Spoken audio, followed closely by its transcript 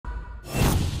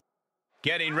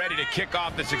Getting ready to kick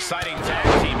off this exciting tag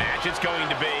team match. It's going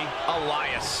to be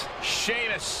Elias,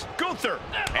 Sheamus, Gunther,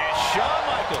 and Shawn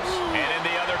Michaels. And in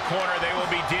the other corner, they will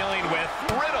be dealing with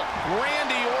Riddle,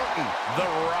 Randy Orton, The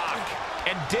Rock,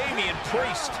 and Damian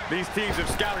Priest. These teams have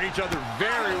scouted each other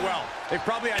very well. They've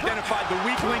probably identified the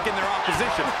weak link in their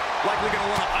opposition. Likely going to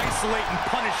want to isolate and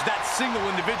punish that single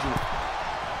individual.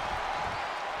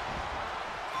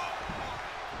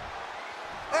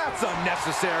 That's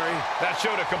unnecessary. That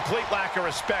showed a complete lack of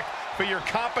respect for your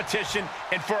competition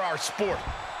and for our sport.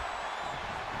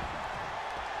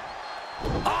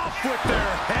 Off with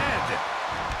their head.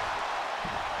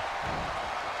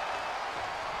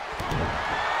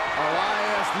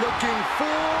 Elias looking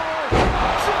for...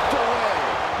 chipped away.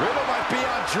 Riddle might be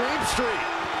on Dream Street.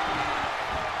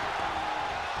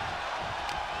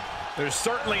 There's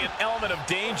certainly an element of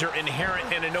danger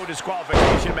inherent in a no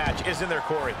disqualification match, isn't there,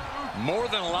 Corey? More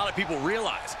than a lot of people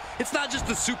realize. It's not just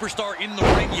the superstar in the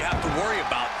ring you have to worry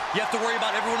about. You have to worry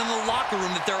about everyone in the locker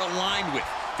room that they're aligned with.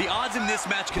 The odds in this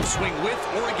match can swing with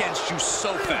or against you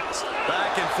so fast.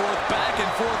 Back and forth,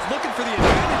 looking for the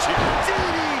advantage here.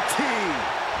 DDT!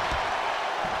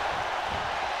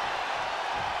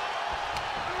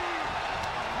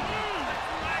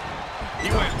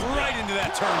 He went right into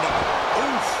that turnbuckle.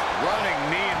 Oof! Running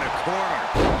knee in the corner.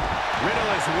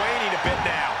 Riddle is waiting a bit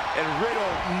now. And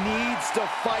Riddle needs to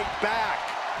fight back.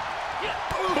 Big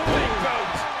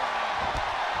boot.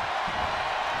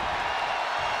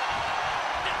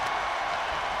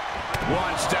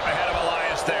 One step ahead of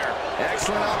Elias there.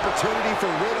 Excellent opportunity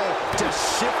for Riddle to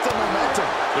shift the momentum.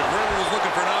 If Riddle was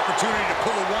looking for an opportunity to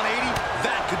pull a 180,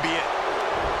 that could be it.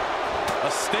 A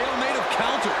stalemate of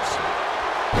counters.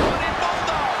 Running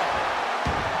bulldog.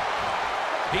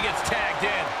 He gets tagged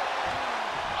in.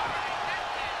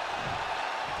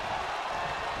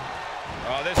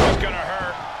 Oh, this is gonna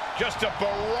hurt. Just a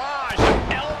barrage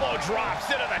of elbow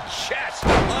drops into the chest.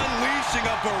 Unleashing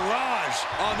a barrage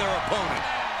on their opponent.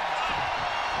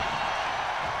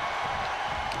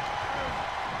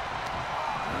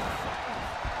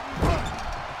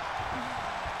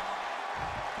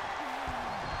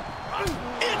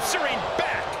 Answering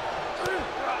back.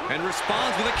 And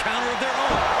responds with a counter of their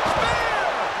own.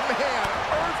 Spear! Man,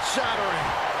 earth-shattering.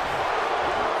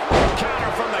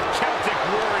 Counter from the Celtic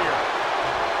Warrior.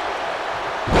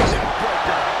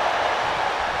 Neckbreaker.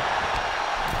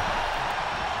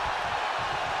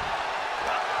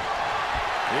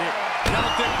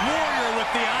 Celtic Warrior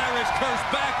with the Irish curse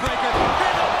backbreaker.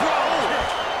 And a bro kick.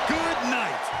 Good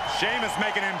night. Sheamus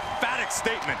making an emphatic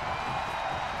statement.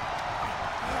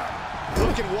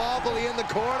 Looking wobbly in the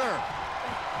corner.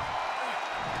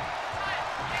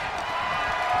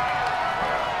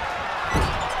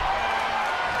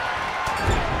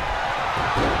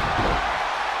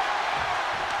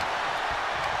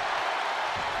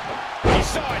 He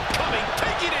saw it coming,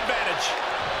 taking advantage.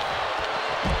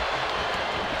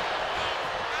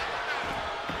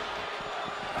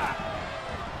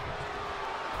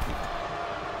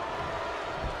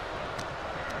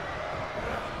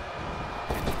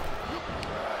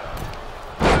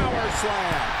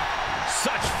 Slam.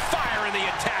 Such fire in the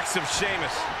attacks of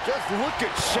Sheamus. Just look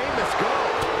at Sheamus go.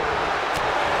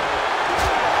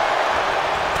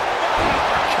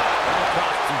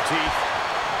 Across some teeth.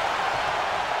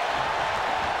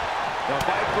 The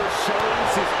Viper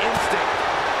shows his instinct.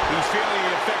 He's feeling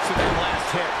the effects of that last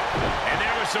hit. And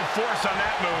there was some force on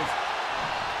that move.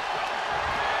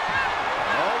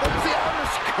 Oh, there's the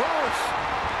Irish curse.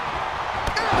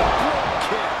 And a blow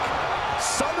kick.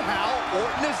 Somehow,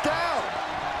 Orton is down.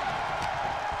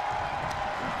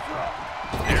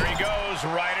 There he goes,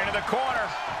 right into the corner.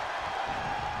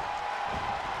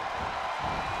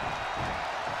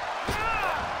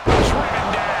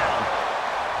 Driven down.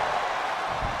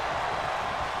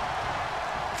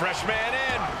 Fresh man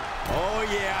in. Oh,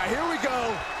 yeah, here we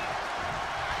go.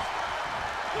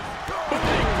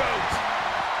 Big boot.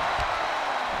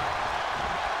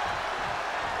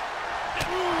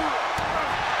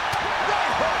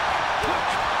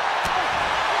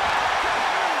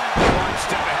 One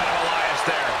step ahead of Elias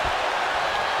there.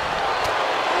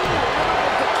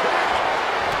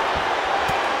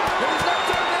 There's no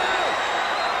turn now.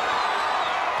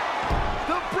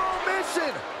 The Pro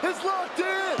Mission is locked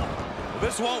in.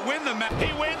 This won't win the match.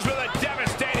 He wins with a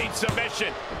devastating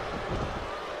submission.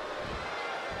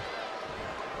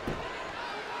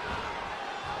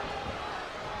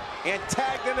 And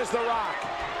tagged in is The Rock.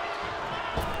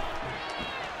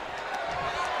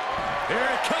 Here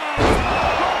it comes.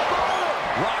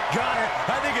 Rock got it.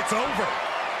 I think it's over.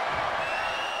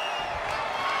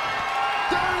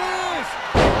 There it is.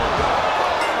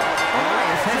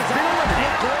 Elias has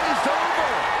been glazed over.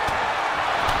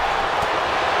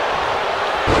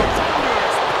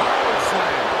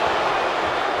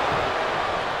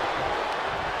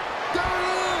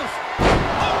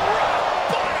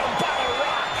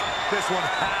 This one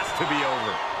has to be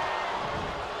over.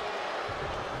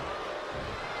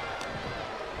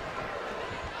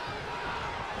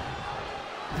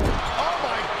 Oh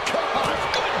my God!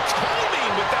 Good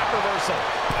timing with that reversal.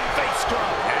 Face scrub.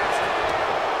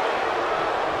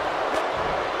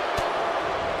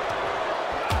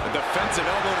 A defensive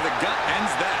elbow to the gut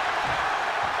ends that.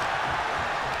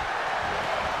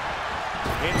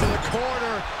 Into the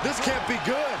corner. This can't be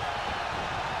good.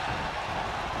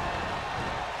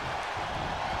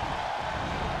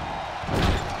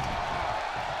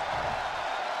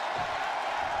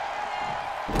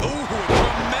 Ooh, a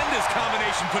tremendous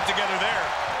combination put together there.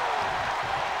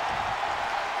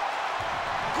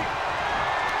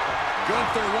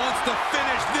 Gunther wants to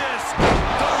finish this,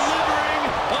 delivering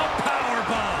a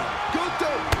powerbomb.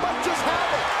 Gunther might just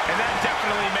have it. And that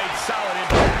definitely made solid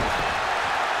impact.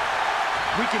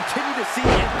 We continue to see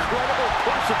incredible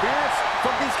perseverance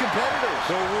from these competitors.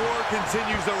 The war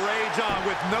continues to rage on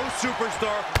with no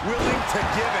superstar willing to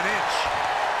give an inch.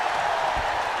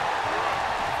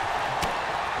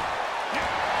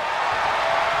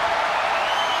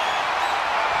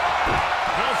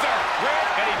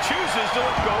 And he chooses to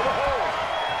let go of the hold.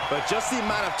 But just the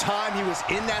amount of time he was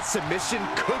in that submission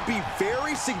could be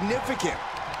very significant.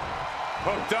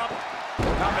 Hooked up.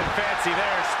 Nothing fancy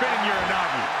there. Spinning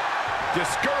Uranagi.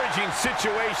 Discouraging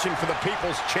situation for the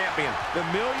People's Champion. The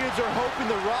millions are hoping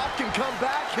The Rock can come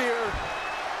back here.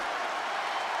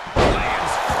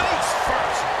 Lands face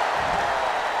first.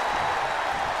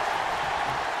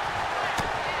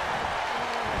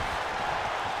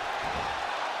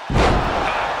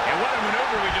 And what a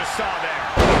maneuver we just saw there.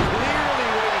 Clearly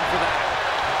waiting for that.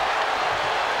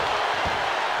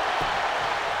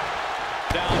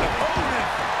 Down to Orton.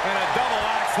 And a double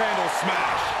axe handle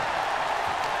smash.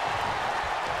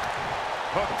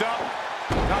 Hooked up.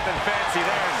 Nothing fancy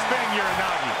there. Spinning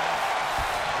Uranagi.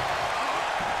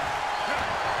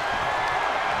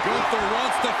 Gunther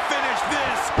wants to finish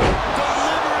this.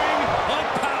 Delivering a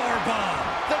powerbomb.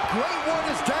 The Great One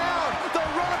is down. The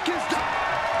Rock is down.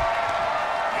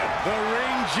 The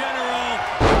ring general.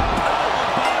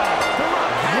 The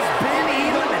Rock has been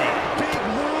eliminated. Big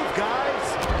move, guys.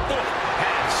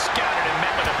 Has scouted and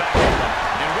met with a back elbow.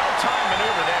 And well-timed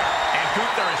maneuver there. And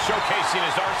Gunther is showcasing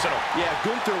his arsenal. Yeah,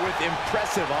 Gunther with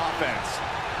impressive offense.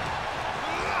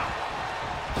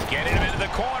 Getting him into the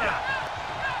corner.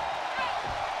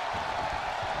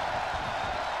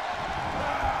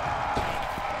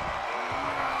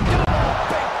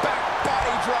 Big back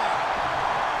body drop.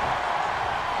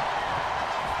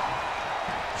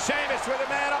 Sheamus with a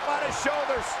man up on his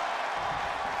shoulders.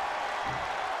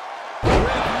 With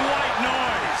white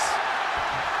noise.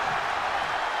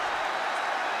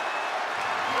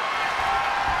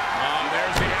 Oh,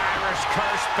 there's the Irish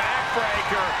curse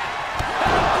backbreaker.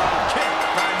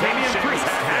 Damian Priest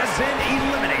has been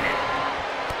eliminated.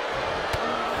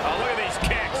 Oh, look at these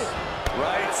kicks.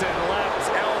 Rights and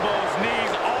lefts, elbows, knees,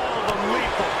 all of them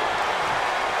lethal.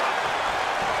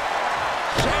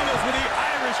 Sheamus with the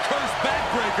Irish curse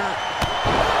backbreaker.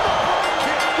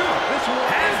 This one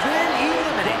Has been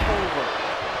eliminated. over.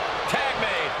 Tag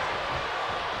made.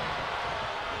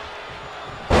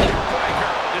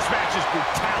 Breaker. This match's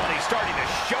brutality starting to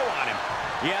show on him.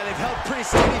 Yeah, they've held pretty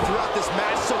steady throughout this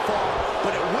match so far,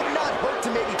 but it would not hurt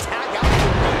to maybe tag out for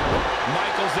a bit.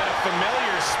 Michael's in a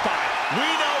familiar spot. We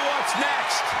know what's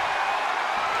next.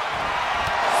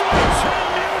 Switching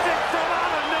music from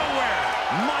out of nowhere.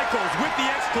 Michaels with the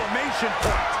exclamation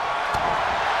point.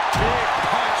 Big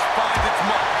punch finds its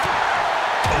mark.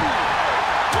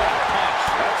 What a punch.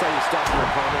 That's how you stop your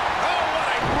opponent. Oh, what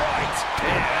a right.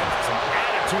 And some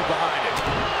attitude behind it.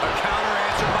 A counter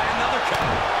answered by another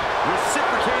counter.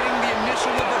 Reciprocating the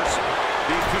initial reversal.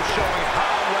 These two showing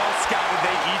how well scouted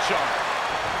they each are.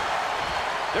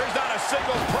 There's not a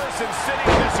single person sitting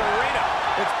in this arena.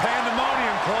 It's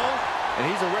pandemonium, Cole. And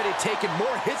he's already taken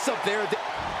more hits up there. And the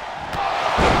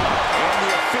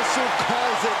official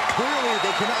calls it. Clearly,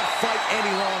 they cannot fight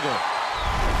any longer.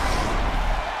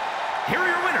 Here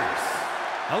are your winners.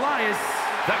 Elias,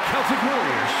 the Celtic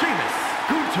Warrior, Sheamus,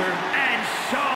 Gunther, and Shawn.